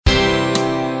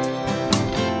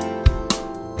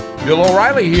Bill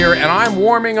O'Reilly here, and I'm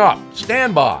warming up.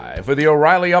 Stand by for the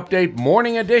O'Reilly Update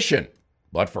Morning Edition.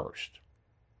 But first,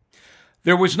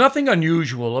 there was nothing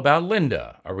unusual about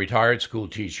Linda, a retired school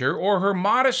teacher, or her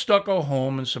modest stucco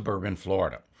home in suburban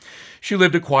Florida. She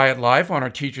lived a quiet life on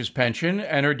her teacher's pension,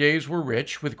 and her days were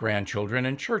rich with grandchildren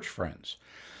and church friends.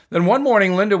 Then one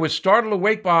morning, Linda was startled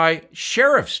awake by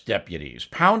sheriff's deputies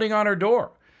pounding on her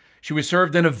door. She was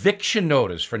served an eviction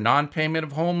notice for non-payment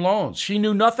of home loans. She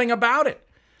knew nothing about it.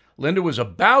 Linda was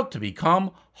about to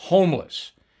become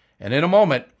homeless. And in a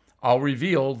moment, I'll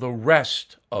reveal the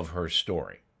rest of her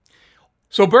story.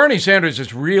 So Bernie Sanders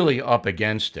is really up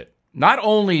against it. Not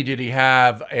only did he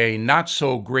have a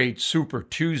not-so-great Super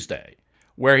Tuesday,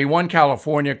 where he won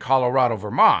California, Colorado,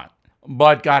 Vermont,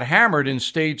 but got hammered in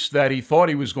states that he thought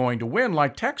he was going to win,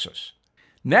 like Texas.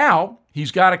 Now,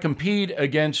 he's got to compete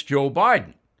against Joe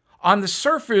Biden. On the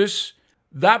surface,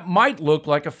 that might look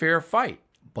like a fair fight,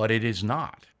 but it is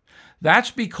not.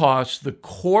 That's because the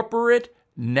corporate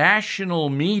national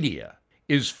media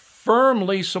is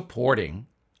firmly supporting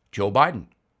Joe Biden.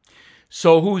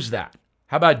 So who's that?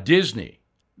 How about Disney,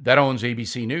 that owns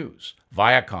ABC News,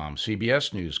 Viacom,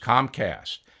 CBS News,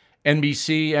 Comcast,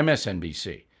 NBC,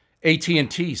 MSNBC,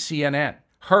 AT&T, CNN,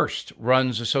 Hearst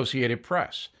runs Associated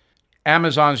Press,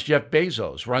 Amazon's Jeff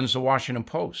Bezos runs the Washington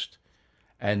Post,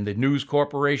 and the News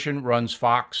Corporation runs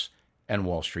Fox and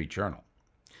Wall Street Journal.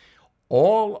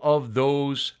 All of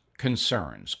those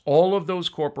concerns, all of those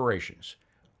corporations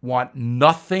want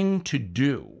nothing to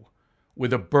do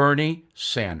with a Bernie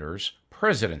Sanders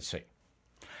presidency.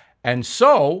 And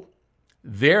so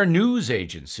their news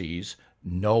agencies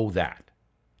know that.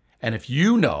 And if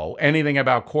you know anything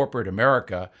about corporate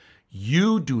America,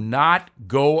 you do not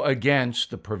go against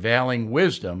the prevailing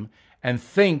wisdom and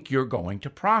think you're going to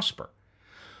prosper.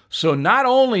 So not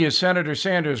only is Senator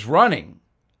Sanders running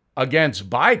against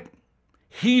Biden,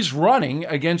 he's running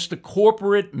against the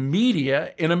corporate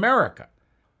media in America,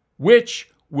 which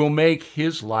will make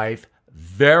his life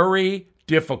very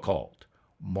difficult.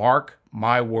 Mark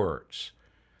my words.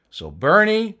 So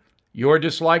Bernie, your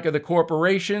dislike of the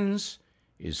corporations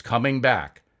is coming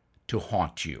back to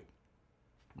haunt you.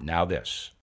 Now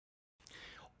this.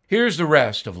 Here's the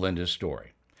rest of Linda's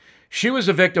story. She was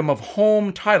a victim of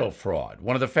home title fraud,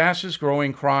 one of the fastest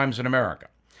growing crimes in America.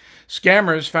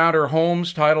 Scammers found her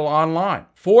home's title online,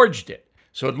 forged it,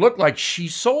 so it looked like she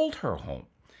sold her home.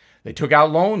 They took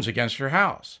out loans against her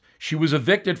house. She was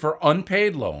evicted for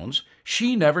unpaid loans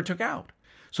she never took out.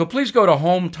 So please go to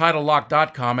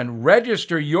HomeTitleLock.com and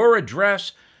register your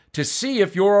address to see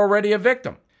if you're already a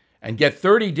victim and get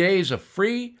 30 days of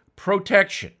free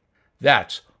protection.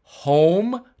 That's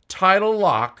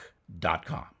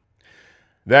HomeTitleLock.com.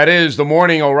 That is the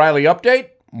Morning O'Reilly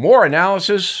Update. More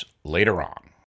analysis later on.